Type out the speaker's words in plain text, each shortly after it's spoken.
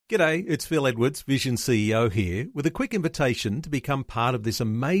G'day, it's Phil Edwards, Vision CEO here, with a quick invitation to become part of this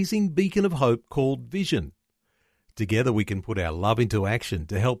amazing beacon of hope called Vision. Together we can put our love into action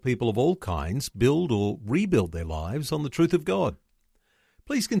to help people of all kinds build or rebuild their lives on the truth of God.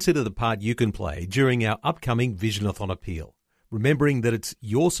 Please consider the part you can play during our upcoming Visionathon appeal, remembering that it's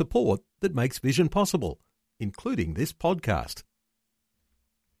your support that makes Vision possible, including this podcast.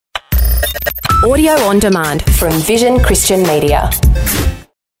 Audio on demand from Vision Christian Media.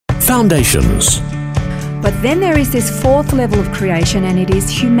 Foundations. But then there is this fourth level of creation, and it is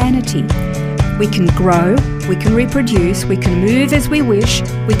humanity. We can grow, we can reproduce, we can move as we wish,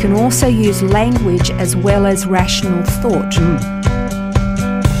 we can also use language as well as rational thought.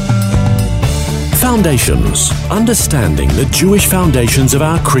 Foundations. Understanding the Jewish foundations of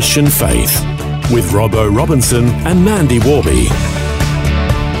our Christian faith. With Robbo Robinson and Mandy Warby.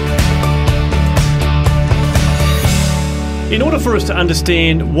 In order for us to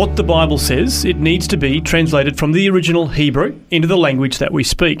understand what the Bible says, it needs to be translated from the original Hebrew into the language that we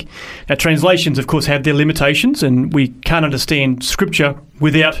speak. Now, translations, of course, have their limitations, and we can't understand Scripture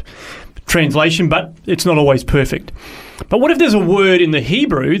without translation, but it's not always perfect. But what if there's a word in the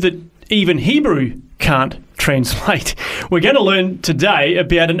Hebrew that even Hebrew can't translate? We're going to learn today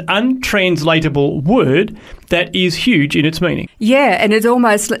about an untranslatable word that is huge in its meaning. Yeah, and it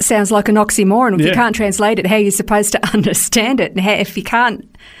almost sounds like an oxymoron. If you can't translate it, how are you supposed to understand it? And if you can't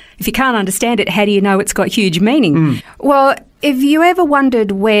understand it, how do you know it's got huge meaning? Well, have you ever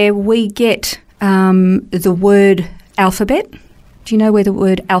wondered where we get the word alphabet? Do you know where the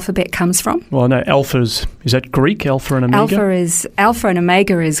word alphabet comes from? Well, I know is that Greek, Alpha and Omega? Alpha and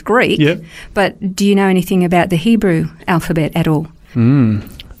Omega is Greek. Yep. But do you know anything about the Hebrew alphabet at all?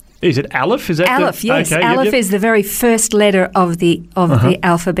 Is it Aleph? Is that Aleph? Yes. Okay, Aleph is the very first letter of the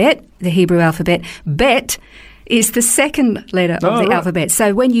alphabet, the Hebrew alphabet. Bet is the second letter of the alphabet.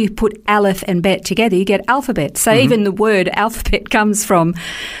 So when you put Aleph and Bet together, you get alphabet. So even the word alphabet comes from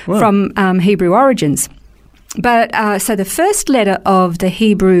Hebrew origins. But so the first letter of the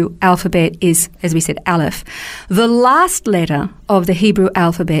Hebrew alphabet is, as we said, Aleph. The last letter of the Hebrew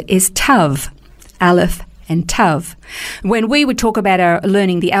alphabet is Tav, Aleph and Tav. When we would talk about our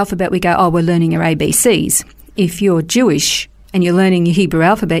learning the alphabet, we go, we're learning our ABCs. If you're Jewish and you're learning your Hebrew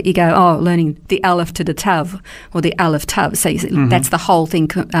alphabet, you go, learning the Aleph to the Tav, or the Aleph Tav. So that's the whole thing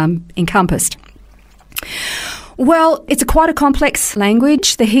encompassed. Well, it's quite a complex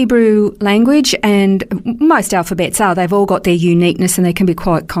language, the Hebrew language, and most alphabets are. They've all got their uniqueness and they can be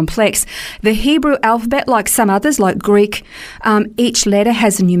quite complex. The Hebrew alphabet, like some others, like Greek, each letter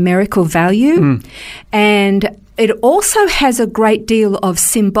has a numerical value, and it also has a great deal of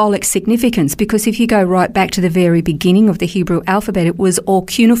symbolic significance, because if you go right back to the very beginning of the Hebrew alphabet, it was all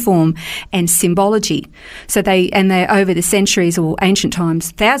cuneiform and symbology. So they over the centuries or ancient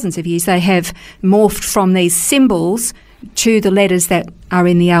times, thousands of years, they have morphed from these symbols to the letters that are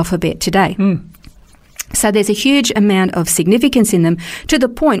in the alphabet today. So there's a huge amount of significance in them, to the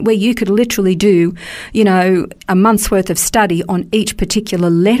point where you could literally do, a month's worth of study on each particular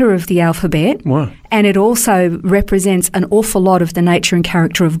letter of the alphabet. Wow. And it also represents an awful lot of the nature and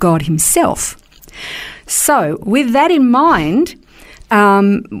character of God himself. So with that in mind,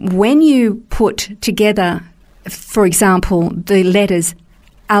 when you put together, for example, the letters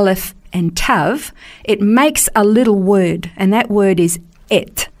Aleph and Tav, it makes a little word, and that word is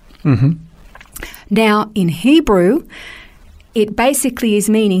et. Now, in Hebrew, it basically is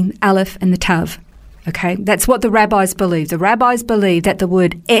meaning Aleph and the Tav. Okay, that's what the rabbis believe. The rabbis believe that the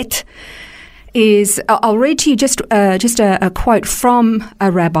word et is. I'll read to you just a quote from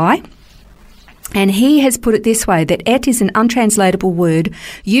a rabbi, and he has put it this way: that et is an untranslatable word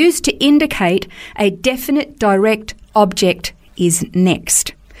used to indicate a definite, direct object is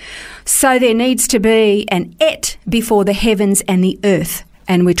next. So there needs to be an et before the heavens and the earth.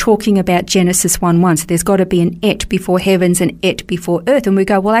 And we're talking about Genesis 1:1. So there's got to be an et before heavens and et before earth. And we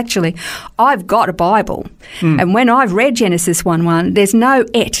go, well, actually, I've got a Bible. And when I've read Genesis 1:1, there's no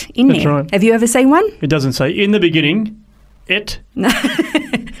et in there. Right. Have you ever seen one? It doesn't say, in the beginning, et. No,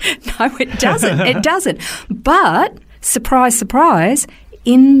 it doesn't. It doesn't. But, surprise, surprise,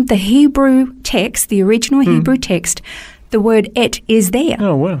 in the Hebrew text, the original Hebrew text, the word et is there.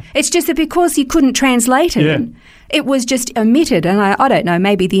 Oh, wow. It's just that because you couldn't translate it, it was just omitted. And I don't know,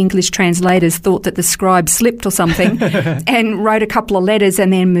 maybe the English translators thought that the scribe slipped or something and wrote a couple of letters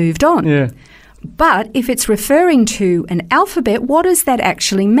and then moved on. Yeah. But if it's referring to an alphabet, what does that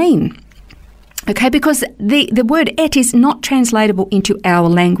actually mean? Okay, because the word et is not translatable into our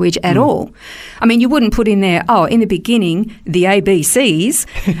language at all. I mean, you wouldn't put in there, in the beginning, the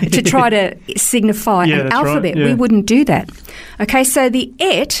ABCs to try to signify an alphabet. Right, yeah. We wouldn't do that. Okay, so the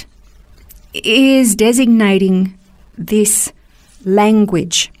et is designating this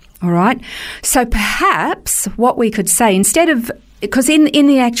language, all right? So perhaps what we could say, instead of, because in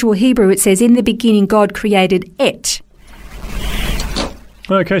the actual Hebrew it says, in the beginning God created et.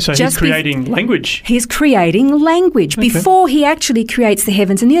 Okay, so he's creating language. He's creating language before he actually creates the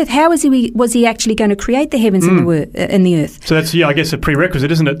heavens and the earth. How was he actually going to create the heavens and the earth? So that's, I guess, a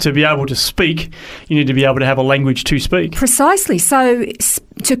prerequisite, isn't it? To be able to speak, you need to be able to have a language to speak. Precisely. So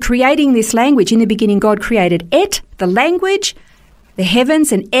to creating this language, in the beginning God created et, the language, the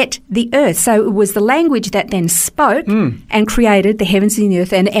heavens, and et, the earth. So it was the language that then spoke and created the heavens and the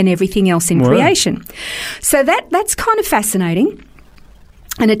earth and everything else in creation. So that's kind of fascinating.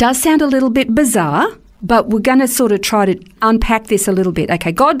 And it does sound a little bit bizarre, but we're going to sort of try to unpack this a little bit.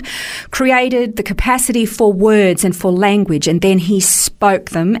 Okay, God created the capacity for words and for language, and then he spoke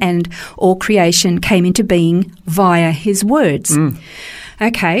them, and all creation came into being via his words.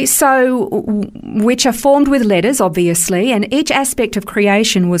 Okay, so which are formed with letters, obviously, and each aspect of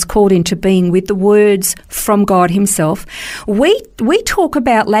creation was called into being with the words from God himself. We talk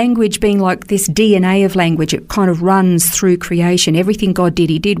about language being like this DNA of language. It kind of runs through creation. Everything God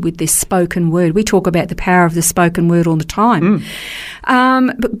did, he did with this spoken word. We talk about the power of the spoken word all the time.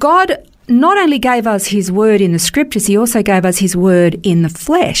 But God not only gave us his word in the scriptures, he also gave us his word in the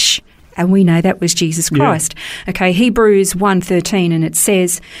flesh. And we know that was Jesus Christ. Yeah. Okay, Hebrews 1:13, and it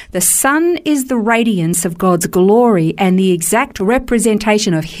says, "The Son is the radiance of God's glory and the exact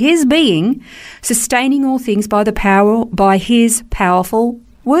representation of his being, sustaining all things by his powerful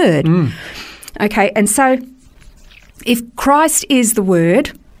word." Okay, and so if Christ is the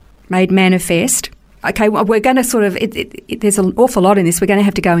word made manifest, okay, well, we're going to sort of, there's an awful lot in this. We're going to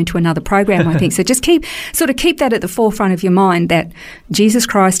have to go into another program, I think. So just keep that at the forefront of your mind, that Jesus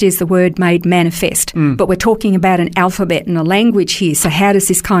Christ is the word made manifest. But we're talking about an alphabet and a language here. So how does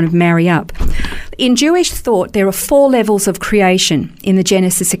this kind of marry up? In Jewish thought, there are 4 levels of creation in the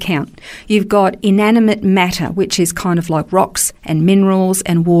Genesis account. You've got inanimate matter, which is kind of like rocks and minerals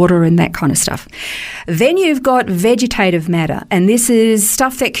and water and that kind of stuff. Then you've got vegetative matter, and this is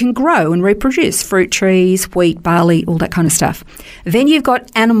stuff that can grow and reproduce, fruit trees, wheat, barley, all that kind of stuff. Then you've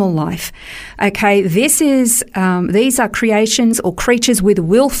got animal life. Okay, these are creations or creatures with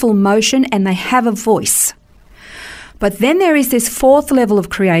willful motion, and they have a voice. But then there is this 4th level of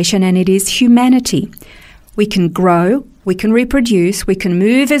creation, and it is humanity. We can grow, we can reproduce, we can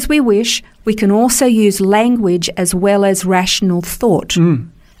move as we wish, we can also use language as well as rational thought.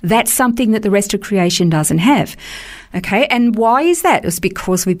 That's something that the rest of creation doesn't have. Okay, and why is that? It's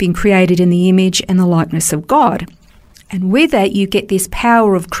because we've been created in the image and the likeness of God. And with that, you get this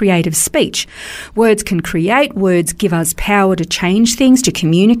power of creative speech. Words can create. Words give us power to change things, to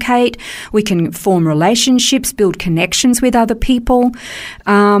communicate. We can form relationships, build connections with other people.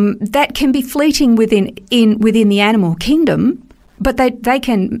 That can be fleeting within the animal kingdom. But they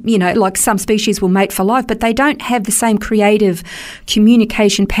can, like some species will mate for life, but they don't have the same creative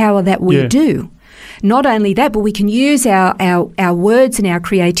communication power that we do. Not only that, but we can use our words and our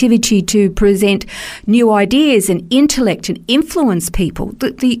creativity to present new ideas and intellect and influence people.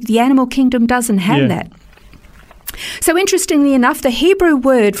 The animal kingdom doesn't have that. So interestingly enough, the Hebrew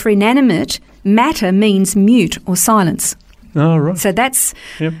word for inanimate matter means mute or silence. Oh, right. So that's,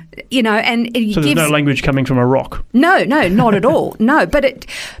 and it so there's no language coming from a rock? No, not at all. No, but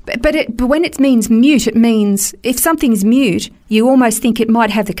when it means mute, it means if something's mute, you almost think it might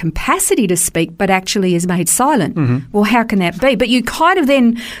have the capacity to speak, but actually is made silent. Well, how can that be? But you kind of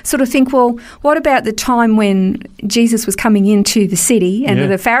then sort of think, well, what about the time when Jesus was coming into the city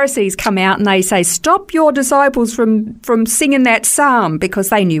and the Pharisees come out and they say, "Stop your disciples from singing that psalm," because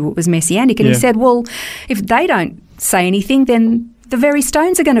they knew it was messianic. And he said, well, if they don't say anything, then the very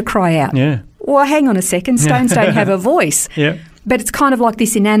stones are going to cry out. Yeah. Well, hang on a second. Stones don't have a voice. Yeah. But it's kind of like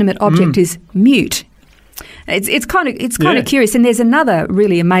this inanimate object is mute. It's kind of curious. And there's another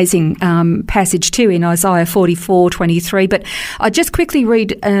really amazing passage too in Isaiah 44:23. But I just quickly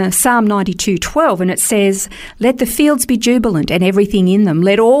read Psalm 92:12, and it says, "Let the fields be jubilant and everything in them.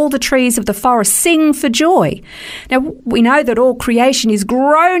 Let all the trees of the forest sing for joy." Now, we know that all creation is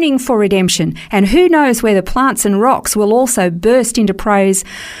groaning for redemption, and who knows whether plants and rocks will also burst into praise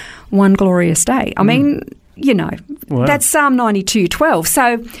one glorious day. I mean, wow. That's Psalm 92:12.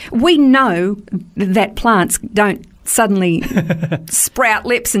 So we know that plants don't suddenly sprout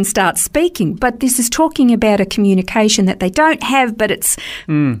lips and start speaking. But this is talking about a communication that they don't have, but it's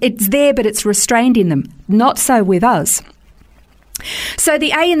there, but it's restrained in them. Not so with us. So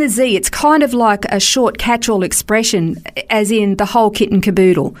the A and the Z, it's kind of like a short catch-all expression, as in the whole kit and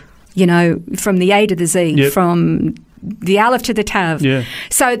caboodle, from the A to the Z, from the Aleph to the Tav. Yeah.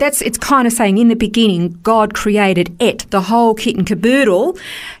 So it's kind of saying in the beginning, God created the whole kit and caboodle,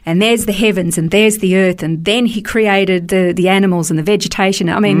 and there's the heavens and there's the earth, and then he created the animals and the vegetation.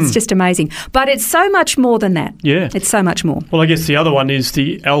 I mean, it's just amazing. But it's so much more than that. Yeah. It's so much more. Well, I guess the other one is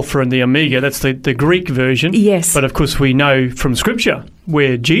the Alpha and the Omega. That's the Greek version. Yes. But of course we know from Scripture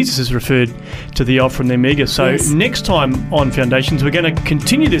where Jesus is referred to the Alpha and the Omega. So next time on Foundations, we're going to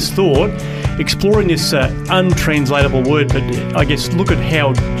continue this thought, exploring this untranslatable word, but I guess look at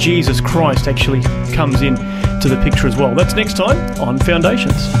how Jesus Christ actually comes in to the picture as well. That's next time on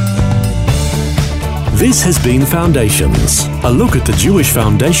Foundations. This has been Foundations, a look at the Jewish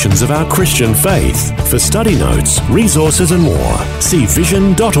foundations of our Christian faith. For study notes, resources and more, see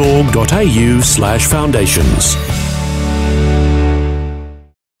vision.org.au/foundations.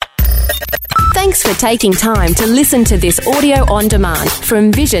 Thanks for taking time to listen to this audio on demand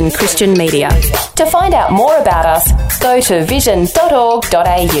from Vision Christian Media. To find out more about us, go to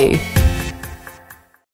vision.org.au.